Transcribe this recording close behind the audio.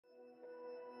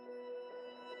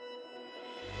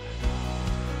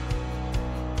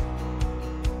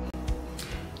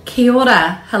Kia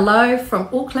ora, hello from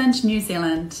Auckland, New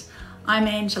Zealand. I'm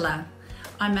Angela.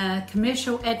 I'm a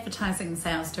commercial advertising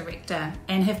sales director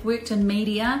and have worked in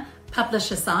media,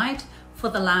 publisher side for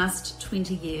the last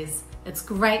 20 years. It's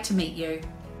great to meet you.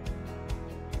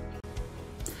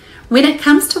 When it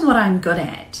comes to what I'm good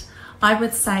at, I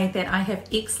would say that I have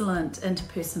excellent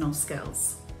interpersonal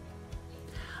skills.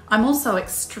 I'm also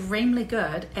extremely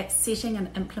good at setting and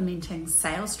implementing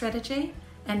sales strategy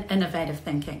and innovative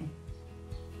thinking.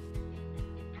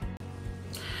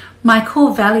 My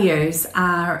core values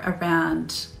are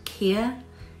around care,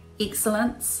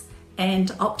 excellence,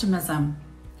 and optimism.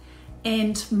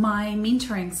 And my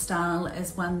mentoring style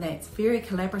is one that's very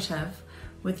collaborative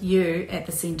with you at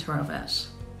the centre of it.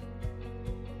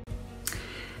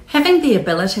 Having the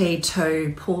ability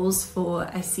to pause for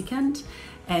a second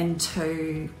and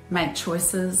to make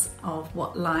choices of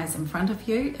what lies in front of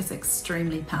you is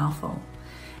extremely powerful,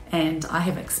 and I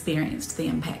have experienced the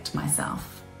impact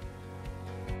myself.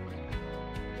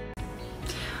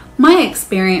 My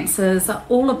experiences are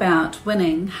all about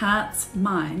winning hearts,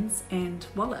 minds and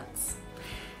wallets,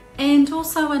 and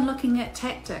also in looking at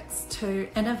tactics to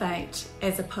innovate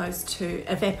as opposed to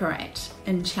evaporate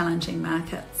in challenging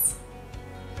markets.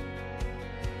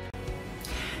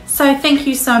 So thank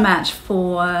you so much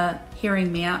for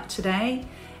hearing me out today,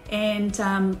 and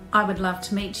I would love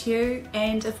to meet you,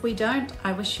 and if we don't,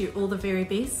 I wish you all the very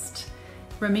best.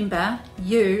 Remember,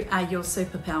 you are your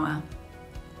superpower.